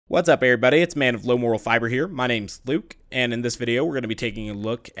What's up, everybody? It's Man of Low Moral Fiber here. My name's Luke, and in this video we're going to be taking a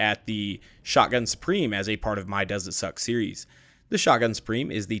look at the Shotgun Supreme as a part of my Does It Suck series. The Shotgun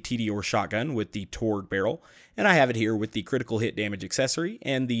Supreme is the Tediore shotgun with the Torgue barrel, and I have it here with the critical hit damage accessory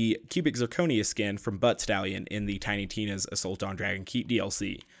and the cubic zirconia skin from Butt Stallion in the Tiny Tina's Assault on Dragon Keep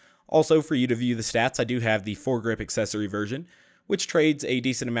DLC. Also, for you to view the stats, I do have the foregrip accessory version, which trades a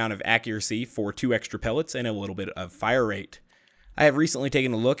decent amount of accuracy for 2 extra pellets and a little bit of fire rate. I have recently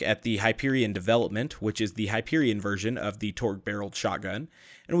taken a look at the Hyperion development, which is the Hyperion version of the Torgue-barreled shotgun,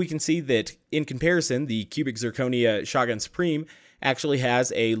 and we can see that in comparison, the cubic zirconia Shotgun Supreme actually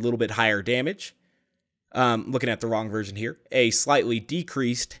has a little bit higher damage. Looking at the wrong version here. A slightly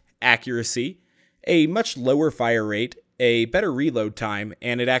decreased accuracy, a much lower fire rate, a better reload time,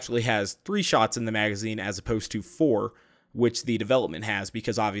 and it actually has 3 shots in the magazine as opposed to 4, which the development has,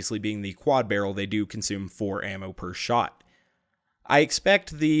 because obviously being the quad barrel, they do consume 4 ammo per shot. I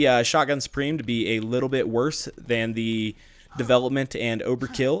expect the Shotgun Supreme to be a little bit worse than the development and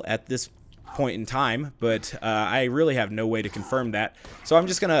overkill at this point in time, but I really have no way to confirm that. So I'm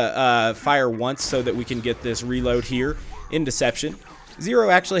just going to fire once so that we can get this reload here in Deception. Zero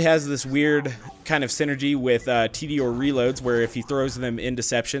actually has this weird kind of synergy with Tediore reloads, where if he throws them in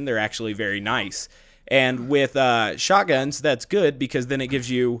Deception, they're actually very nice. And with shotguns, that's good, because then it gives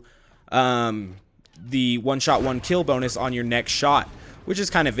you the one-shot, one-kill bonus on your next shot, which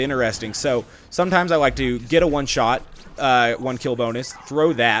is kind of interesting. So sometimes I like to get a one-shot, one-kill bonus,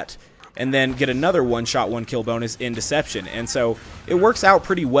 throw that, and then get another one-shot, one-kill bonus in Deception. And so it works out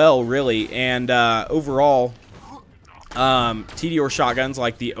pretty well, really. And overall, Tediore shotguns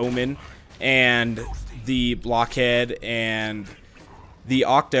like the Omen and the Blockhead and the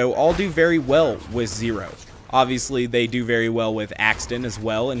Octo all do very well with Zero. Obviously, they do very well with Axton as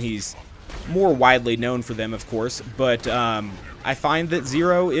well, and he's more widely known for them, of course, but I find that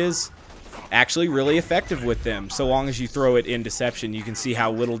Zero is actually really effective with them. So long as you throw it in Deception, you can see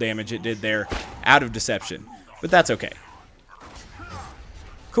how little damage it did there out of Deception, but that's okay.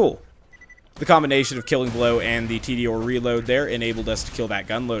 Cool. The combination of Killing Blow and the Tediore reload there enabled us to kill that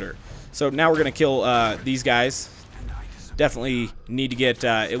gunloader. So now we're going to kill these guys. Definitely need to get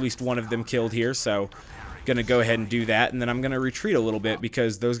at least one of them killed here, so gonna go ahead and do that, and then I'm gonna retreat a little bit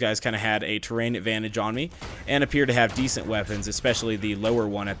because those guys kind of had a terrain advantage on me and appear to have decent weapons, especially the lower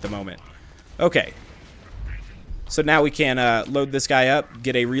one at the moment. Okay, so now we can load this guy up,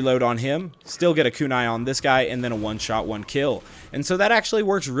 get a reload on him, still get a kunai on this guy, and then a one-shot, one-kill. And so that actually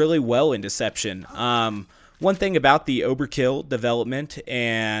works really well in Deception. One thing about the Overkill development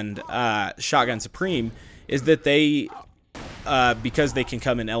and Shotgun Supreme is that they, because they can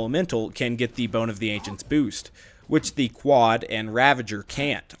come in elemental, can get the Bone of the Ancients boost, which the Quad and Ravager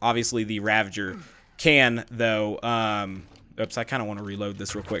can't. Obviously the Ravager can, though. Oops, I kind of want to reload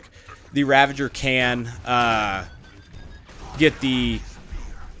this real quick. The Ravager can get the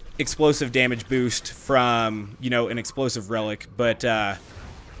explosive damage boost from, you know, an explosive relic, but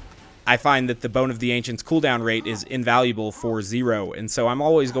I find that the Bone of the Ancients cooldown rate is invaluable for Zero, and so I'm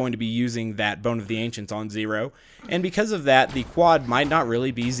always going to be using that Bone of the Ancients on Zero, and because of that, the Quad might not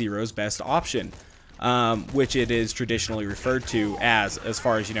really be Zero's best option, which it is traditionally referred to as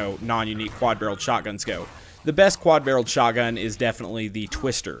far as, you know, non-unique quad-barreled shotguns go. The best quad-barreled shotgun is definitely the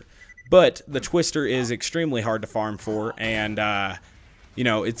Twister, but the Twister is extremely hard to farm for, and, you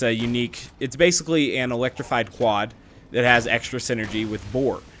know, it's a unique, it's basically an electrified quad that has extra synergy with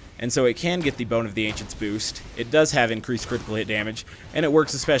Bore. And so it can get the Bone of the Ancients boost. It does have increased critical hit damage, and it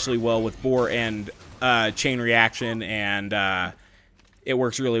works especially well with Bore and Chain Reaction, and it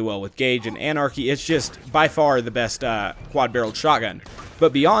works really well with Gauge and Anarchy. It's just by far the best quad-barreled shotgun.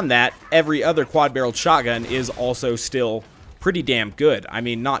 But beyond that, every other quad-barreled shotgun is also still pretty damn good. I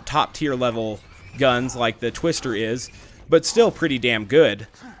mean, not top-tier level guns like the Twister is, but still pretty damn good.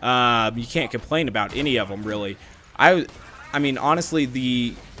 You can't complain about any of them, really. I mean, honestly,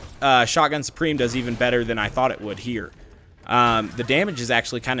 the Shotgun Supreme does even better than I thought it would here. The damage is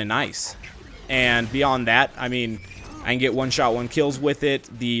actually kind of nice. And beyond that, I mean, I can get one-shot, one-kills with it.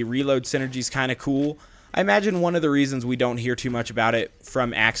 The reload synergy is kind of cool. I imagine one of the reasons we don't hear too much about it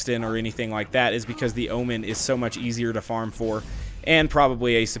from Axton or anything like that is because the Omen is so much easier to farm for and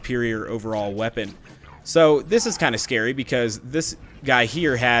probably a superior overall weapon. So this is kind of scary because this guy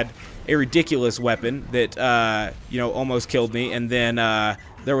here had a ridiculous weapon that, you know, almost killed me, and then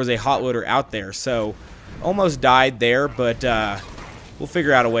there was a hot loader out there, so almost died there, but we'll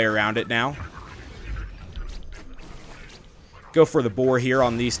figure out a way around it now. Go for the Bore here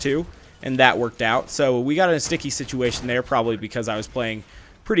on these two, and that worked out. So we got in a sticky situation there, probably because I was playing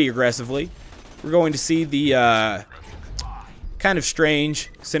pretty aggressively. We're going to see the kind of strange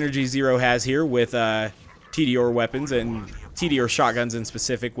synergy Zero has here with Tediore weapons and Tediore shotguns in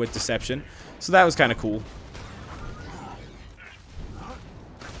specific with deception. So that was kind of cool.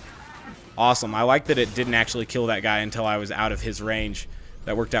 Awesome. I like that it didn't actually kill that guy until I was out of his range.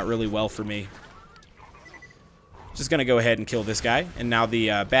 That worked out really well for me. Just going to go ahead and kill this guy. And now the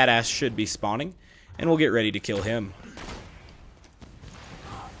badass should be spawning. And we'll get ready to kill him.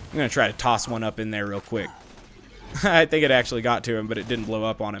 I'm going to try to toss one up in there real quick. I think it actually got to him, but it didn't blow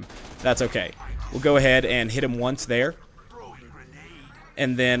up on him. That's okay. We'll go ahead and hit him once there.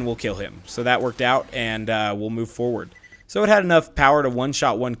 And then we'll kill him. So that worked out, and we'll move forward. So it had enough power to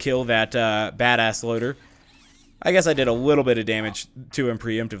one-shot, one-kill that badass loader. I guess I did a little bit of damage to him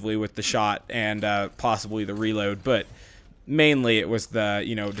preemptively with the shot and possibly the reload, but mainly it was the,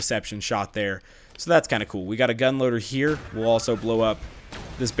 deception shot there. So that's kind of cool. We got a gun loader here. We'll also blow up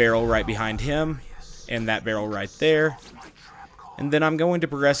this barrel right behind him and that barrel right there. And then I'm going to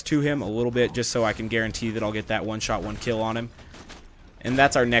progress to him a little bit just so I can guarantee that I'll get that one-shot, one-kill on him. And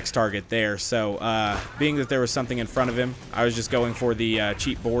that's our next target there. So being that there was something in front of him, I was just going for the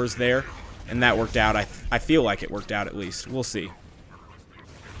cheap bores there. And that worked out. I feel like it worked out at least. We'll see.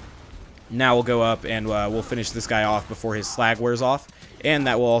 Now we'll go up and we'll finish this guy off before his slag wears off. And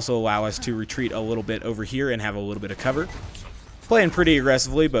that will also allow us to retreat a little bit over here and have a little bit of cover. Playing pretty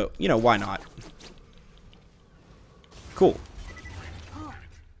aggressively, but, why not? Cool.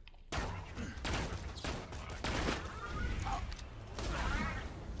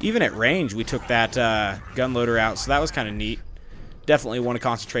 Even at range, we took that gun loader out, so that was kind of neat. Definitely want to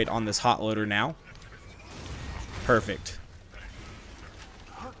concentrate on this hot loader now. Perfect.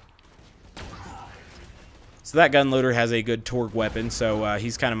 So that gun loader has a good Torgue weapon, so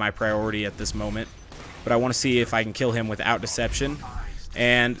he's kind of my priority at this moment. But I want to see if I can kill him without deception.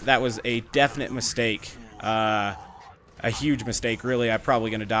 And that was a definite mistake. A huge mistake, really. I'm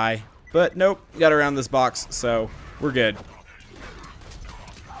probably going to die. But nope, got around this box, so we're good.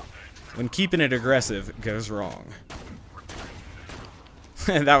 When keeping it aggressive goes wrong.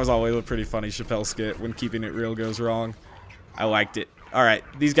 That was always a pretty funny Chappelle skit. When keeping it real goes wrong. I liked it. Alright,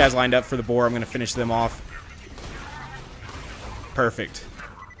 these guys lined up for the bore. I'm going to finish them off. Perfect.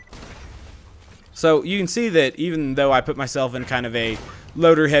 So you can see that even though I put myself in kind of a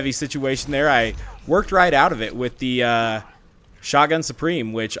loader-heavy situation there, I worked right out of it with the Shotgun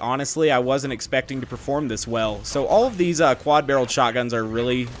Supreme, which honestly I wasn't expecting to perform this well. So all of these quad-barreled shotguns are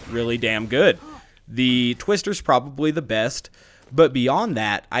really, really damn good. The Twister's probably the best. But beyond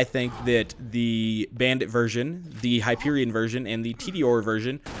that, I think that the Bandit version, the Hyperion version, and the Tediore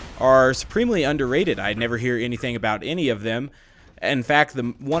version are supremely underrated. I never hear anything about any of them. In fact, the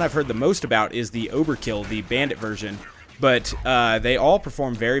one I've heard the most about is the Overkill, the Bandit version. But they all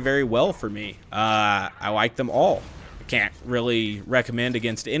perform very, very well for me. I like them all. I can't really recommend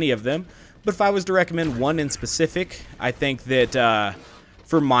against any of them. But if I was to recommend one in specific, I think that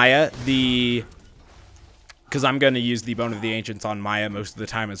for Maya, because I'm going to use the Bone of the Ancients on Maya most of the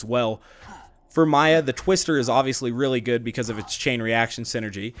time as well. For Maya, the Twister is obviously really good because of its chain reaction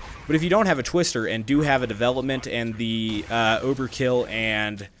synergy. But if you don't have a Twister and do have a development and the Overkill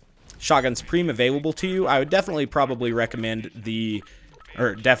and Shotgun Supreme available to you, I would definitely probably recommend the... I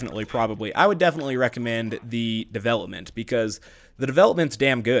would definitely recommend the development because the development's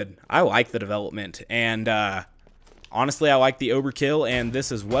damn good. I like the development. And honestly, I like the Overkill and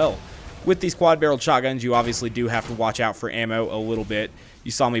this as well. With these quad-barreled shotguns, you obviously do have to watch out for ammo a little bit. You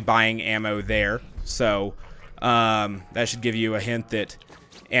saw me buying ammo there, so that should give you a hint that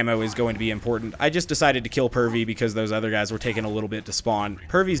ammo is going to be important. I just decided to kill Pervy because those other guys were taking a little bit to spawn.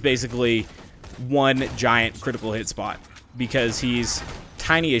 Pervy's basically one giant critical hit spot because he's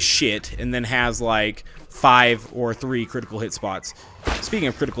tiny as shit and then has like 5 or 3 critical hit spots. Speaking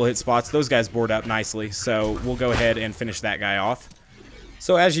of critical hit spots, those guys board up nicely, so we'll go ahead and finish that guy off.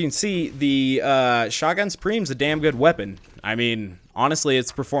 So as you can see, the Shotgun Supreme's a damn good weapon. I mean, honestly,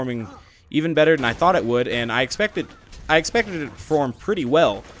 it's performing even better than I thought it would, and I expected it to perform pretty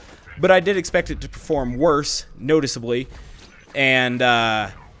well, but I did expect it to perform worse, noticeably, and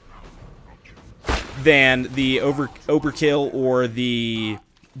than the Overkill or the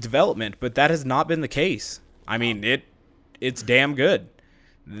development, but that has not been the case. I mean, it's damn good.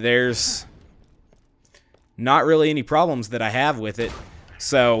 There's not really any problems that I have with it.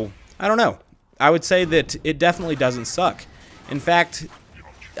 So, I don't know. I would say that it definitely doesn't suck. In fact,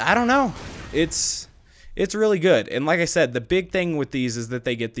 I don't know. It's really good. And like I said, the big thing with these is that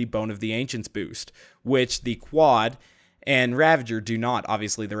they get the Bone of the Ancients boost, which the Quad and Ravager do not.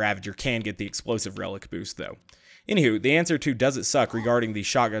 Obviously, the Ravager can get the Explosive Relic boost, though. Anywho, the answer to does it suck regarding the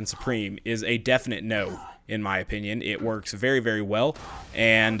Shotgun Supreme is a definite no. in my opinion. It works very, very well,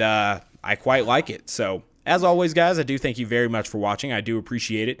 and I quite like it. So, as always, guys, I do thank you very much for watching. I do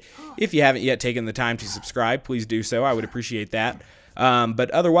appreciate it. If you haven't yet taken the time to subscribe, please do so. I would appreciate that. But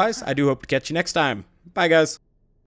otherwise, I do hope to catch you next time. Bye, guys.